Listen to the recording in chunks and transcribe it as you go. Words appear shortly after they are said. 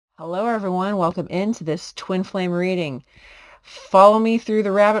Hello, everyone. Welcome into this twin flame reading. Follow me through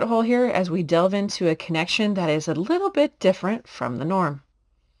the rabbit hole here as we delve into a connection that is a little bit different from the norm.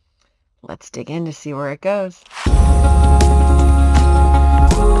 Let's dig in to see where it goes.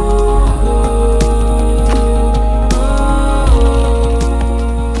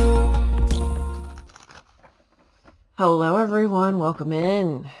 Hello, everyone. Welcome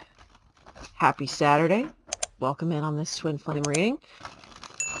in. Happy Saturday. Welcome in on this twin flame reading.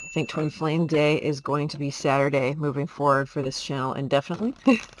 I think Twin Flame Day is going to be Saturday moving forward for this channel indefinitely.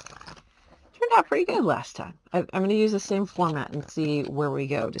 Turned out pretty good last time. I'm going to use the same format and see where we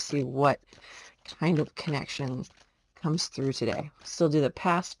go to see what kind of connection comes through today. Still do the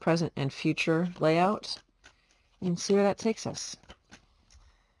past, present, and future layout and see where that takes us.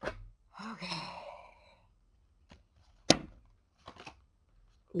 Okay.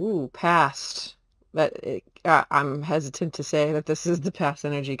 Ooh, past. But I'm hesitant to say that this is the past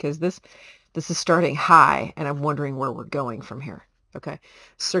energy because this is starting high and I'm wondering where we're going from here. Okay.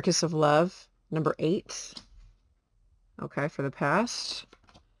 Circus of Love, number 8. Okay, for the past.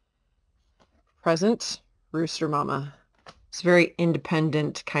 Present, Rooster Mama. It's very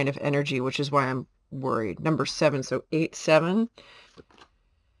independent kind of energy, which is why I'm worried. Number 7, so 8-7.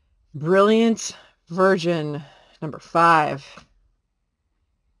 Brilliant Virgin, number 5.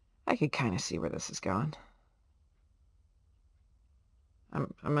 I could kind of see where this is going.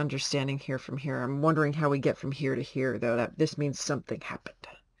 I'm understanding here from here. I'm wondering how we get from here to here, though. That this means something happened,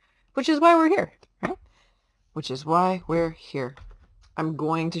 which is why we're here, right? Which is why we're here. I'm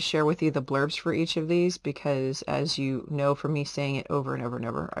going to share with you the blurbs for each of these because, as you know from me saying it over and over and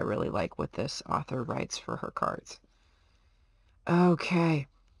over, I really like what this author writes for her cards. Okay.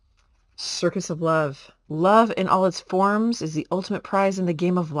 Circus of Love. Love in all its forms is the ultimate prize in the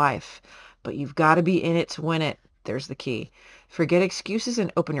game of life, but you've got to be in it to win it. There's the key. Forget excuses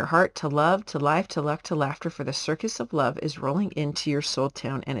and open your heart to love, to life, to luck, to laughter, for the circus of love is rolling into your soul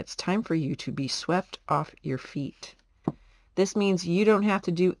town, and it's time for you to be swept off your feet. This means you don't have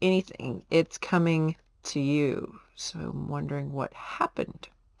to do anything. It's coming to you. So I'm wondering what happened.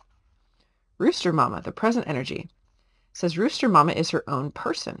 Rooster Mama, the present energy, says Rooster Mama is her own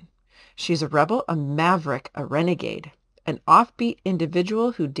person. She's a rebel, a maverick, a renegade, an offbeat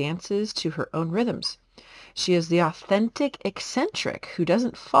individual who dances to her own rhythms. She is the authentic eccentric who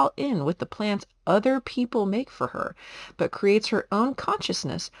doesn't fall in with the plans other people make for her, but creates her own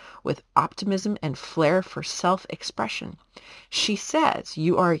consciousness with optimism and flair for self-expression. She says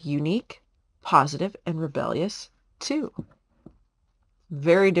you are unique, positive, and rebellious too.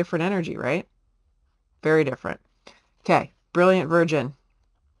 Very different energy, right? Very different. Okay, Brilliant Virgin.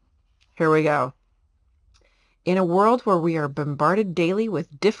 Here we go. In a world where we are bombarded daily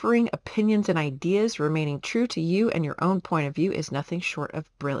with differing opinions and ideas, remaining true to you and your own point of view is nothing short of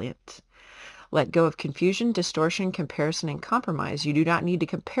brilliant. Let go of confusion, distortion, comparison, and compromise. You do not need to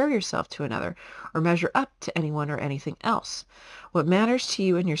compare yourself to another or measure up to anyone or anything else. What matters to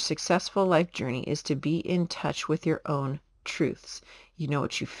you in your successful life journey is to be in touch with your own truths. You know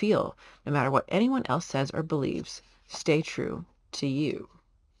what you feel, no matter what anyone else says or believes. Stay true to you.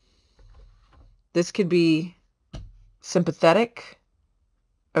 This could be sympathetic,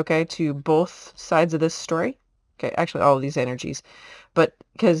 okay, to both sides of this story. Okay, actually all of these energies, but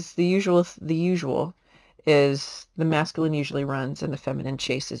because the usual is the masculine usually runs and the feminine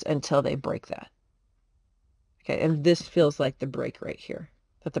chases until they break that. Okay, and this feels like the break right here.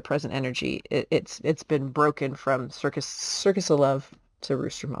 That the present energy, it's been broken from circus of love to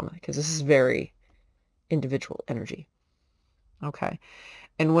Rooster Mama, because this is very individual energy. Okay.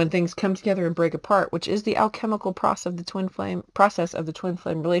 And when things come together and break apart, which is the alchemical process of the twin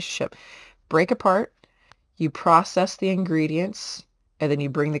flame relationship, break apart, you process the ingredients, and then you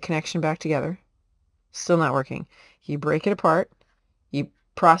bring the connection back together. Still not working. You break it apart, you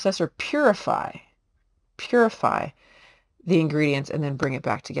process or purify the ingredients, and then bring it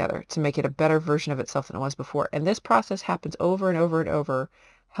back together to make it a better version of itself than it was before. And this process happens over and over and over,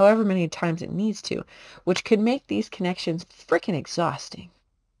 however many times it needs to, which could make these connections freaking exhausting,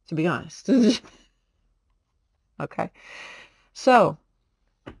 to be honest. Okay. So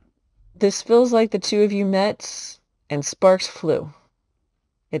this feels like the two of you met and sparks flew.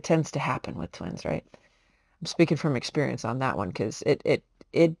 It tends to happen with twins, right? I'm speaking from experience on that one because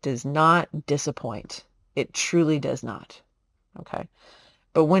it does not disappoint. It truly does not. Okay.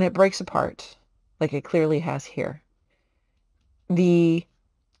 But when it breaks apart, like it clearly has here, the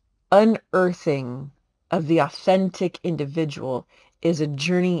unearthing of the authentic individual is a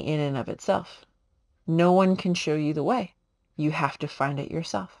journey in and of itself. No one can show you the way. You have to find it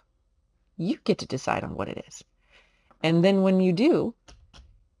yourself. You get to decide on what it is. And then when you do,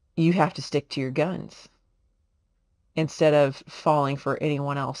 you have to stick to your guns instead of falling for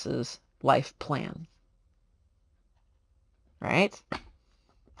anyone else's life plan. Right?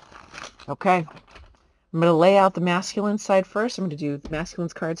 Okay. I'm going to lay out the masculine side first. I'm going to do the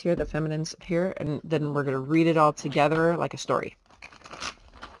masculine's cards here, the feminine's here, and then we're going to read it all together like a story.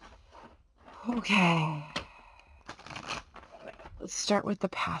 Okay. Let's start with the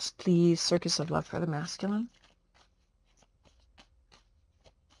past, please. Circus of Love for the masculine.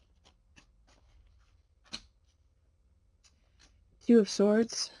 Two of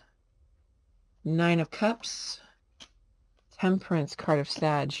Swords. Nine of Cups. Temperance, card of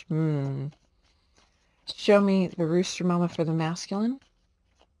Sag. Show me the Rooster Mama for the masculine.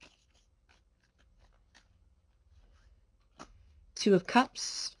 Two of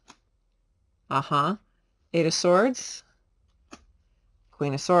Cups. Eight of Swords.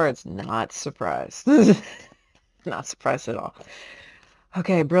 Queen of Swords. Not surprised. Not surprised at all.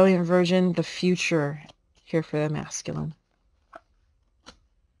 Okay, Brilliant Virgin, the future here for the masculine.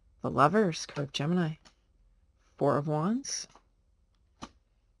 The Lovers, card of Gemini. Four of Wands.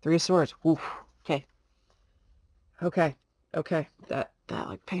 Three of Swords. Oof. Okay. Okay. Okay. That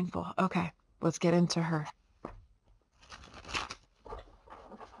looked painful. Okay. Let's get into her.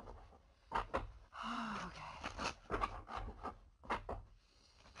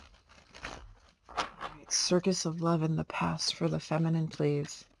 Circus of Love in the past for the feminine,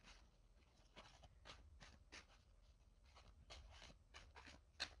 please.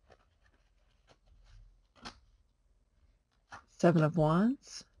 Seven of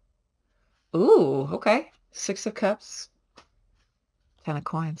Wands. Ooh, okay. Six of Cups. Ten of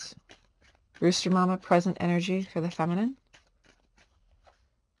Coins. Rooster Mama, present energy for the feminine.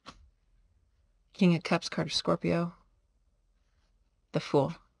 King of Cups, card of Scorpio. The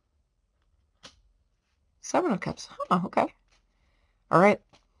Fool. Seven of Cups. Oh, okay. All right.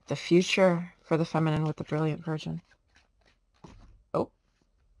 The future for the feminine with the Brilliant Virgin. Oh.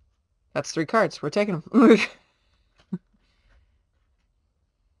 That's three cards. We're taking them.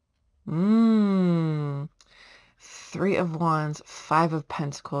 Three of Wands, Five of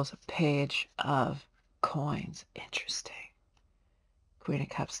Pentacles, Page of Coins. Interesting. Queen of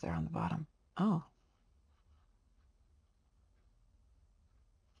Cups there on the bottom. Oh.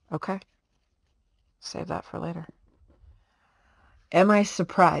 Okay. Save that for later. Am I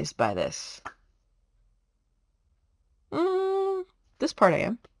surprised by this? This part I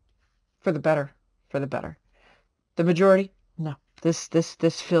am. For the better. For the better. The majority? No. This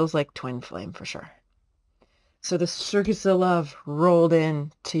feels like twin flame for sure. So the Circus of Love rolled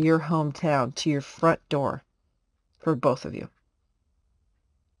in to your hometown, to your front door for both of you.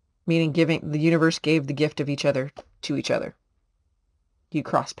 Meaning the universe gave the gift of each other to each other. You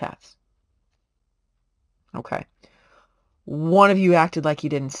crossed paths. Okay. One of you acted like you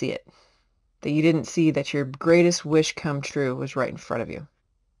didn't see it. That you didn't see that your greatest wish come true was right in front of you.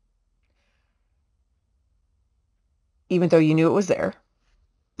 Even though you knew it was there.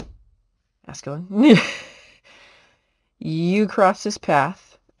 Masculine. You crossed his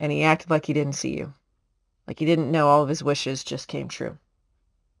path and he acted like he didn't see you. Like he didn't know all of his wishes just came true.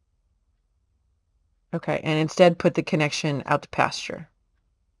 Okay. And instead put the connection out to pasture.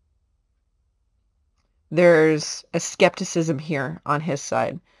 There's a skepticism here on his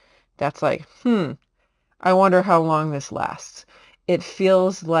side. That's like, I wonder how long this lasts. It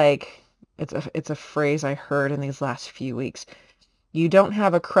feels like it's a phrase I heard in these last few weeks. You don't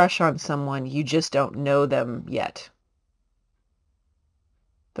have a crush on someone, you just don't know them yet.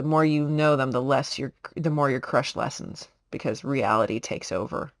 The more you know them, the more your crush lessens because reality takes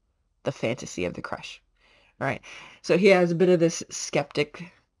over the fantasy of the crush. All right. So he has a bit of this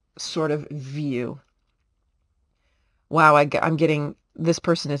skeptic sort of view. Wow, I'm getting, this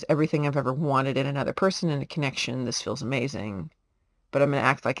person is everything I've ever wanted in another person, in a connection. This feels amazing, but I'm going to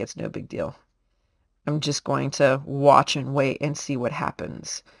act like it's no big deal. I'm just going to watch and wait and see what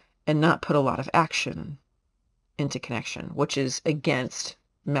happens and not put a lot of action into connection, which is against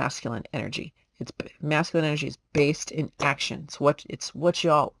masculine energy. Masculine energy is based in action. It's what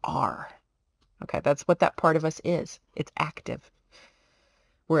y'all are. Okay, that's what that part of us is. It's active.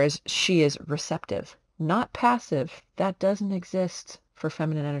 Whereas she is receptive. Not passive. That doesn't exist for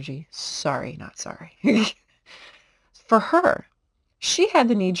feminine energy. Sorry, not sorry. For her, she had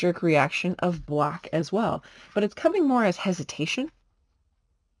the knee-jerk reaction of block as well. But it's coming more as hesitation.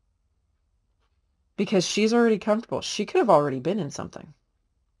 Because she's already comfortable. She could have already been in something.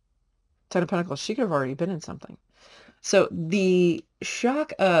 Ten of Pentacles, she could have already been in something. So the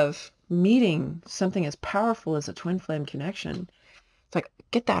shock of meeting something as powerful as a twin flame connection, it's like,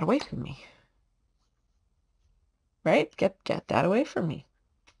 get that away from me. Right? Get that away from me.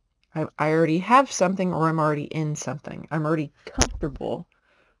 I already have something, or I'm already in something. I'm already comfortable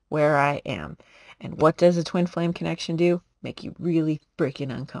where I am. And what does a twin flame connection do? Make you really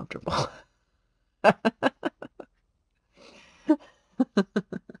freaking uncomfortable.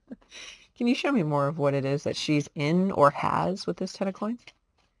 Can you show me more of what it is that she's in or has with this 10 of coins?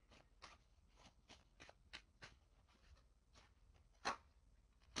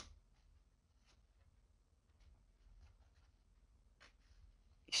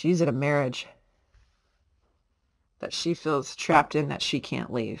 She's in a marriage that she feels trapped in, that she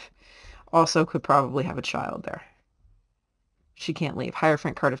can't leave. Also could probably have a child there. She can't leave.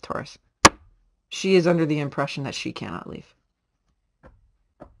 Hierophant card of Taurus. She is under the impression that she cannot leave.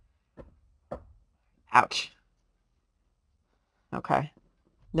 Ouch. Okay.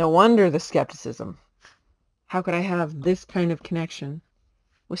 No wonder the skepticism. How could I have this kind of connection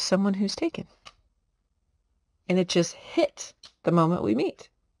with someone who's taken? And it just hit the moment we meet.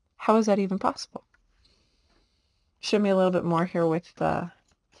 How is that even possible? Show me a little bit more here with the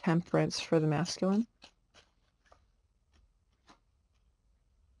Temperance for the masculine.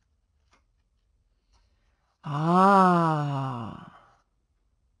 Ah.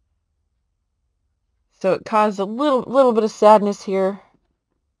 So it caused a little bit of sadness here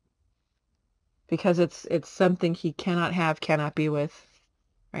because it's something he cannot have, cannot be with,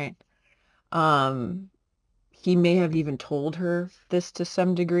 right? He may have even told her this to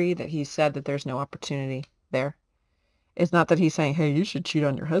some degree, that he said that there's no opportunity there. It's not that he's saying, hey, you should cheat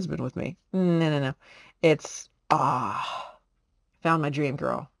on your husband with me. No. It's, found my dream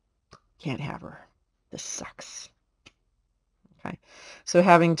girl. Can't have her. This sucks. Okay. So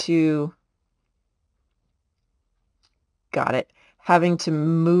having to, got it, having to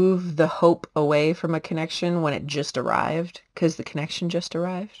move the hope away from a connection when it just arrived, because the connection just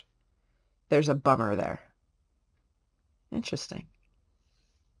arrived. There's a bummer there. Interesting.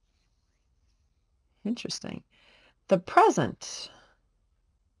 Interesting. The present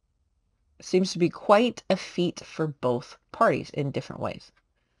seems to be quite a feat for both parties in different ways.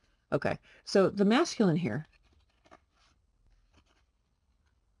 Okay, so the masculine here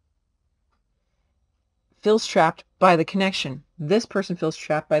feels trapped by the connection. This person feels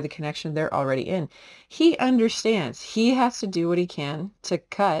trapped by the connection they're already in. He understands he has to do what he can to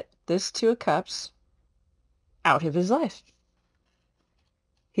cut this Two of Cups out of his life.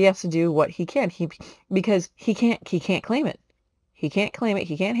 He has to do what he can. Because he can't claim it. He can't claim it.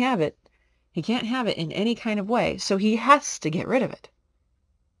 He can't have it. He can't have it in any kind of way. So he has to get rid of it.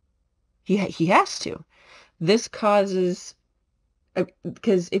 He has to. This causes,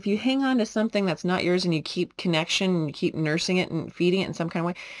 because if you hang on to something that's not yours and you keep connection and you keep nursing it and feeding it in some kind of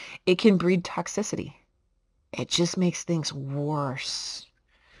way, it can breed toxicity. It just makes things worse.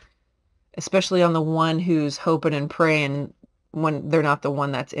 Especially on the one who's hoping and praying when they're not the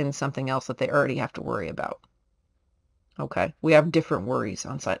one that's in something else that they already have to worry about. Okay, we have different worries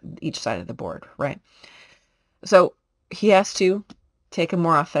on each side of the board, right? So he has to take a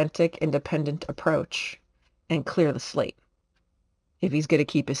more authentic, independent approach and clear the slate if he's going to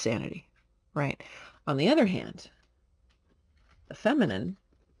keep his sanity, right? On the other hand, the feminine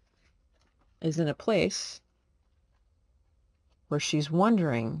is in a place where she's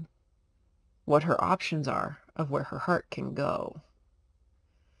wondering what her options are of where her heart can go.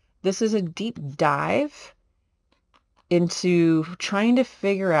 This is a deep dive into trying to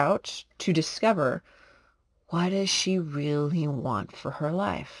figure out, to discover, what does she really want for her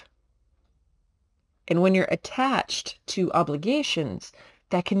life? And when you're attached to obligations,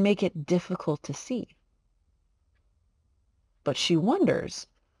 that can make it difficult to see. But she wonders,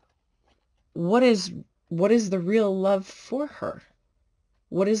 what is the real love for her?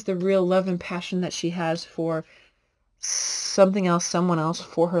 What is the real love and passion that she has for something else, someone else,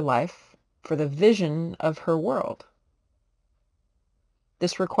 for her life, for the vision of her world?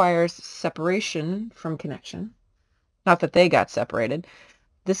 This requires separation from connection. Not that they got separated.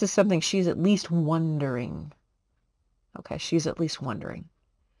 This is something she's at least wondering. Okay, she's at least wondering.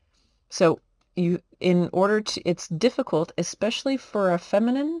 So it's difficult, especially for a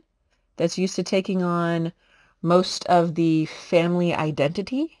feminine that's used to taking on most of the family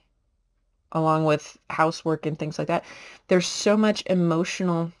identity, along with housework and things like that. There's so much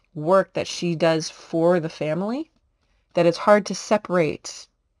emotional work that she does for the family that it's hard to separate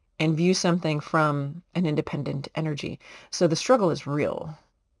and view something from an independent energy. So the struggle is real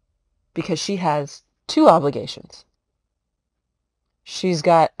because she has two obligations. She's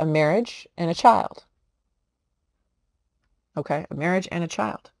got a marriage and a child. Okay, a marriage and a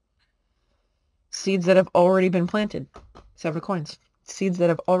child. Seeds that have already been planted. 7 of coins. Seeds that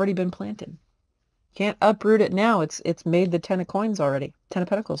have already been planted. Can't uproot it now. It's made the 10 of coins already. 10 of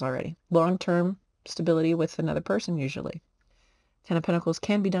Pentacles already. Long-term stability with another person usually. 10 of Pentacles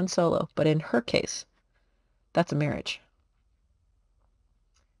can be done solo, but in her case, that's a marriage.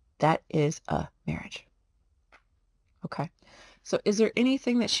 That is a marriage. Okay. So is there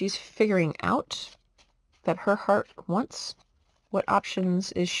anything that she's figuring out that her heart wants? What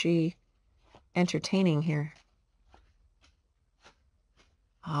options is she entertaining here?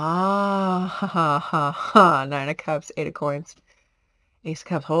 Ah, ha, ha, ha, ha. 9 of Cups, 8 of Coins, Ace of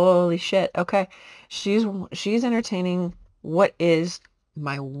Cups. Holy shit. Okay. She's entertaining what is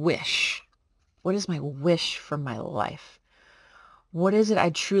my wish? What is my wish for my life? What is it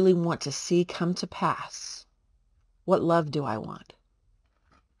I truly want to see come to pass? What love do I want?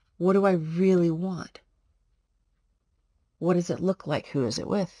 What do I really want? What does it look like? Who is it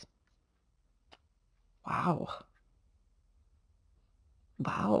with? Wow.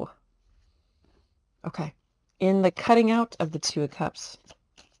 Wow. Okay. In the cutting out of the 2 of Cups,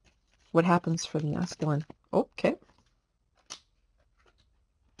 what happens for the masculine? Okay.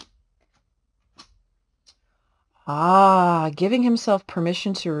 Ah, giving himself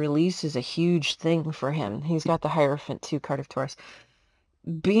permission to release is a huge thing for him. He's got the Hierophant 2 card of Taurus.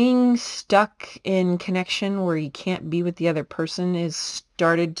 Being stuck in connection where you can't be with the other person is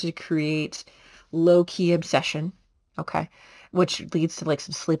started to create low-key obsession, okay, which leads to like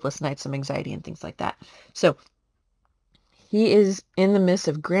some sleepless nights, some anxiety and things like that. So he is in the midst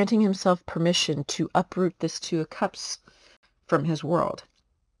of granting himself permission to uproot this 2 of Cups from his world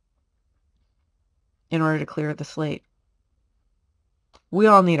in order to clear the slate. We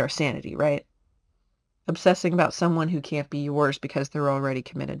all need our sanity, right? Obsessing about someone who can't be yours because they're already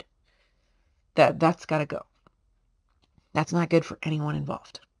committed. That's got to go. That's not good for anyone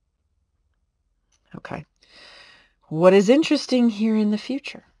involved. Okay. What is interesting here in the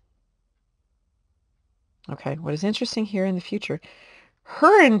future? Okay, what is interesting here in the future?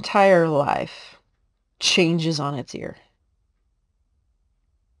 Her entire life changes on its ear.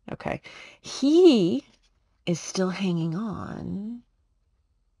 Okay. He is still hanging on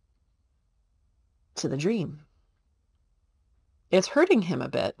to the dream. It's hurting him a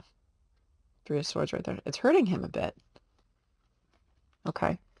bit. 3 of Swords right there. It's hurting him a bit.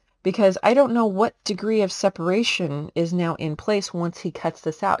 Okay. Because I don't know what degree of separation is now in place once he cuts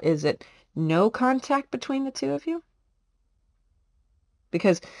this out. Is it no contact between the 2 of you?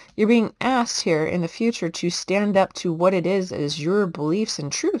 Because you're being asked here in the future to stand up to what it is your beliefs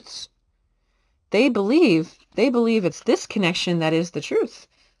and truths. They believe it's this connection that is the truth.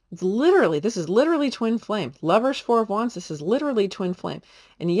 This is literally twin flame. Lovers, 4 of Wands, this is literally twin flame.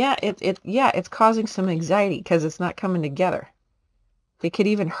 And yeah, it's causing some anxiety because it's not coming together. It could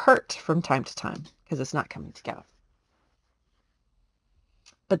even hurt from time to time because it's not coming together.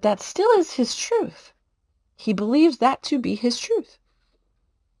 But that still is his truth. He believes that to be his truth.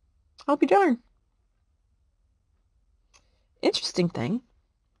 I'll be darned. Interesting thing.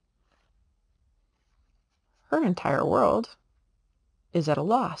 Her entire world is at a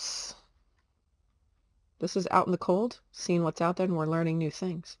loss. This is out in the cold, seeing what's out there, and we're learning new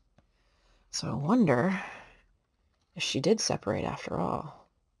things. So I wonder if she did separate after all.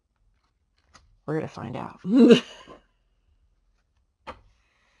 We're going to find out.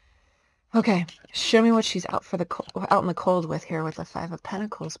 Okay, show me what she's out in the cold with here with the 5 of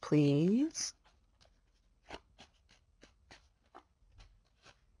Pentacles, please.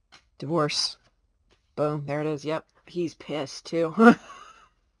 Divorce. Boom, there it is. Yep, he's pissed too.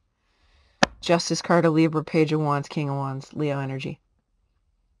 Justice card of Libra, Page of Wands, King of Wands, Leo energy.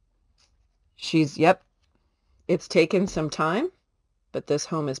 Yep, it's taken some time, but this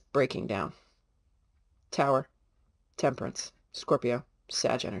home is breaking down. Tower, Temperance, Scorpio,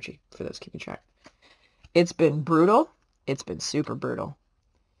 Sag energy, for those keeping track. It's been brutal. It's been super brutal.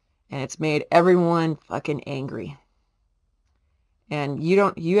 And it's made everyone fucking angry. And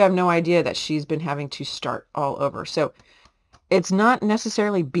you have no idea that she's been having to start all over. So it's not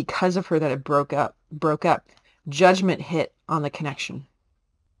necessarily because of her that it broke up. Judgment hit on the connection.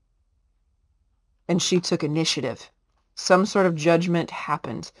 And she took initiative. Some sort of judgment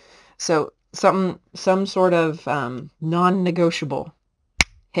happened. So some sort of non-negotiable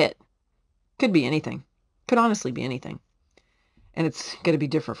hit. Could be anything. Could honestly be anything. And it's going to be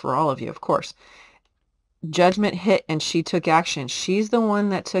different for all of you, of course. Judgment hit and she took action. She's the one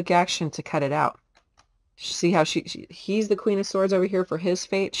that took action to cut it out. See how he's the Queen of Swords over here for his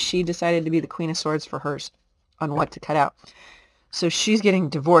fate. She decided to be the Queen of Swords for hers on what to cut out. So she's getting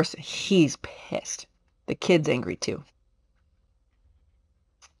divorced. He's pissed. The kid's angry too.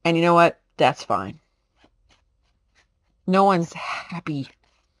 And you know what? That's fine. No one's happy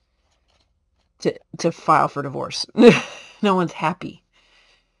to file for divorce. No one's happy.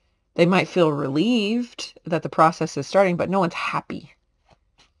 They might feel relieved that the process is starting, but no one's happy.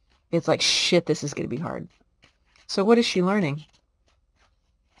 It's like, shit, this is going to be hard. So what is she learning?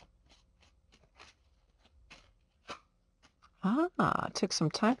 It took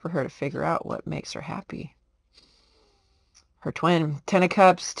some time for her to figure out what makes her happy. Her twin, 10 of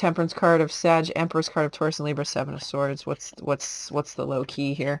Cups, Temperance card of Sag, Empress card of Taurus, and Libra, 7 of Swords. What's the low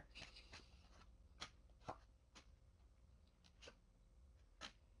key here?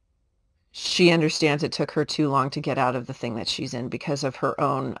 She understands it took her too long to get out of the thing that she's in because of her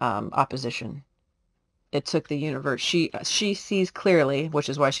own opposition. It took the universe. She sees clearly, which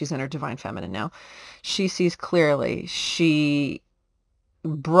is why she's in her divine feminine now. She sees clearly. She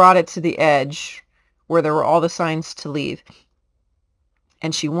brought it to the edge where there were all the signs to leave.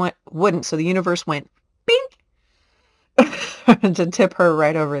 And she wouldn't. So the universe went bing to tip her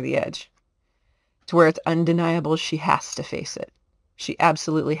right over the edge to where it's undeniable. She has to face it. She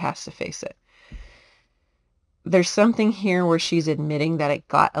absolutely has to face it. There's something here where she's admitting that it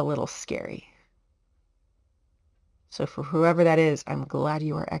got a little scary. So for whoever that is, I'm glad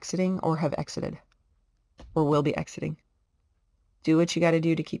you are exiting or have exited or will be exiting. Do what you got to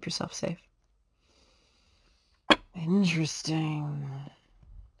do to keep yourself safe. Interesting.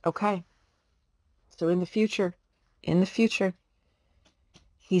 Okay. So in the future,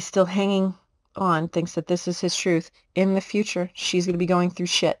 he's still hanging on, thinks that this is his truth. In the future, she's going to be going through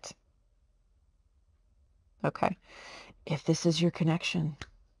shit. Okay. If this is your connection,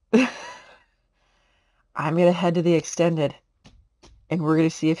 I'm going to head to the extended and we're going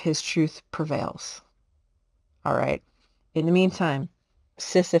to see if his truth prevails. All right. In the meantime,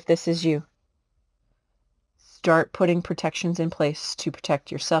 sis, if this is you, start putting protections in place to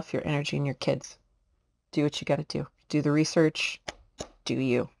protect yourself, your energy, and your kids. Do what you got to do. Do the research. Do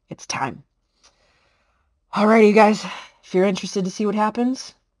you. It's time. All right, you guys. If you're interested to see what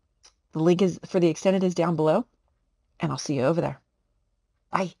happens, the link for the extended is down below, and I'll see you over there.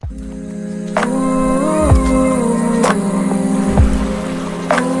 Bye.